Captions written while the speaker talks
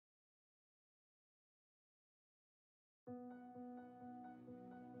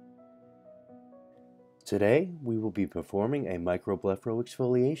Today, we will be performing a microblephro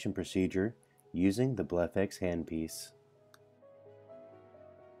exfoliation procedure using the BlephEx handpiece.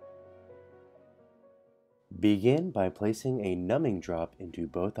 Begin by placing a numbing drop into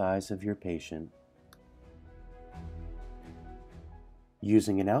both eyes of your patient.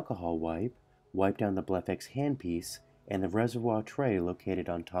 Using an alcohol wipe, wipe down the BlephEx handpiece and the reservoir tray located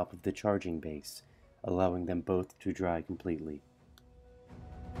on top of the charging base, allowing them both to dry completely.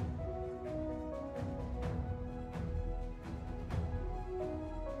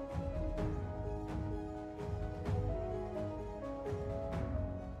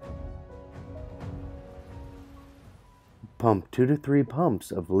 Pump 2 to 3 pumps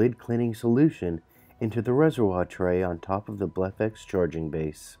of lid cleaning solution into the reservoir tray on top of the BlephEx charging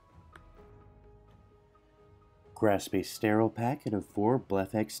base. Grasp a sterile packet of 4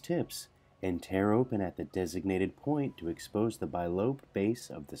 BlephEx tips and tear open at the designated point to expose the bilobed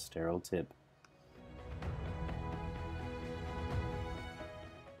base of the sterile tip.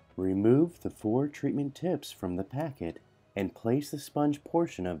 Remove the 4 treatment tips from the packet and place the sponge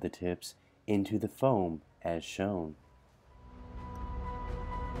portion of the tips into the foam as shown.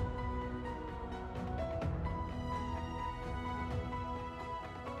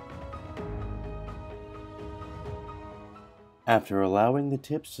 After allowing the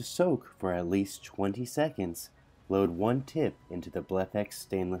tips to soak for at least 20 seconds, load 1 tip into the BlephEx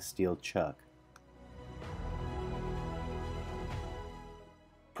stainless steel chuck.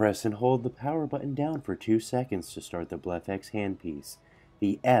 Press and hold the power button down for 2 seconds to start the BlephEx handpiece.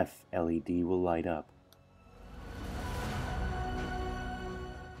 The F LED will light up.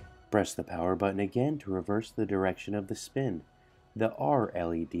 Press the power button again to reverse the direction of the spin. The R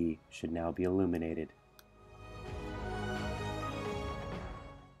LED should now be illuminated.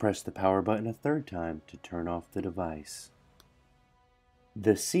 Press the power button a third time to turn off the device.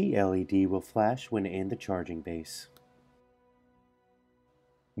 The C LED will flash when in the charging base.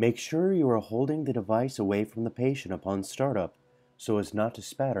 Make sure you are holding the device away from the patient upon startup so as not to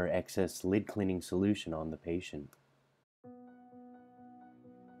spatter excess lid cleaning solution on the patient.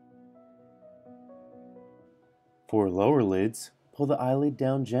 For lower lids, pull the eyelid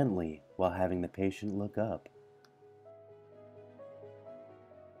down gently while having the patient look up.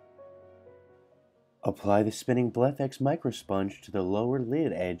 Apply the spinning BlephEx microsponge to the lower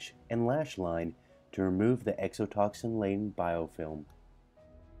lid edge and lash line to remove the exotoxin-laden biofilm.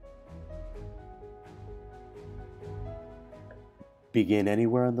 Begin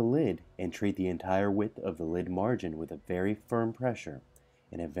anywhere on the lid and treat the entire width of the lid margin with a very firm pressure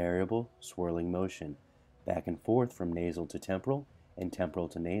in a variable swirling motion, back and forth from nasal to temporal and temporal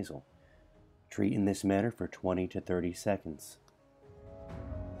to nasal. Treat in this manner for 20 to 30 seconds.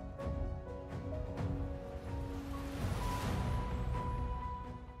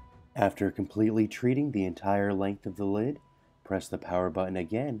 After completely treating the entire length of the lid, press the power button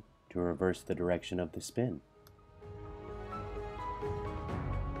again to reverse the direction of the spin.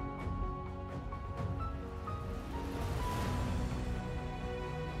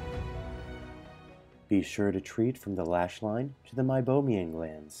 Be sure to treat from the lash line to the meibomian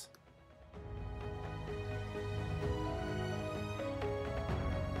glands.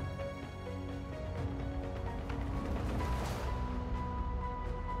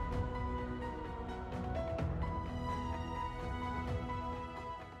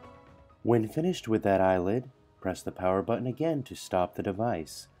 When finished with that eyelid, press the power button again to stop the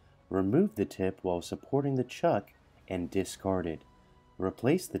device. Remove the tip while supporting the chuck and discard it.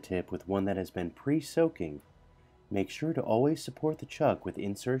 Replace the tip with one that has been pre-soaking. Make sure to always support the chuck with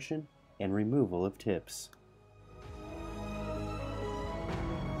insertion and removal of tips.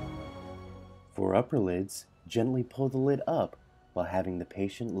 For upper lids, gently pull the lid up while having the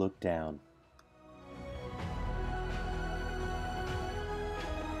patient look down.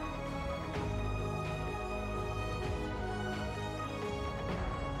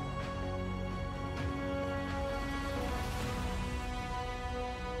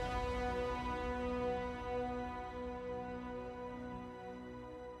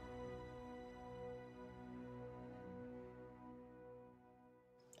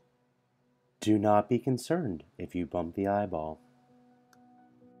 Do not be concerned if you bump the eyeball.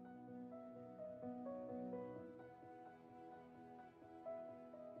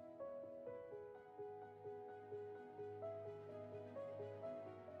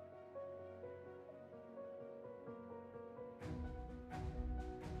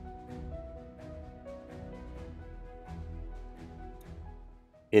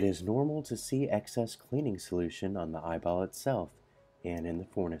 It is normal to see excess cleaning solution on the eyeball itself and in the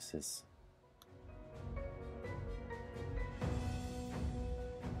fornices.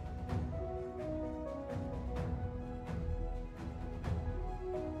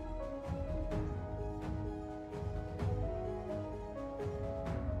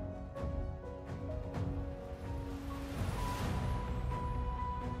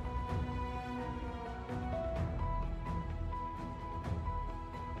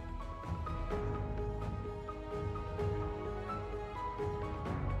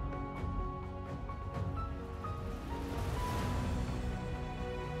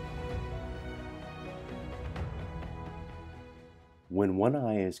 When one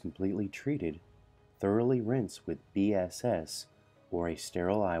eye is completely treated, thoroughly rinse with BSS or a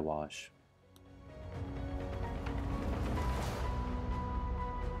sterile eye wash.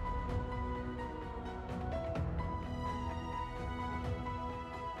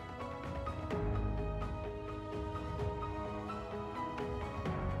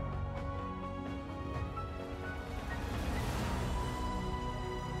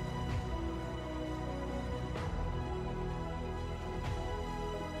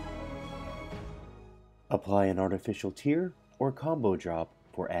 Apply an artificial tear or combo drop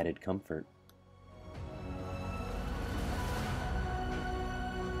for added comfort.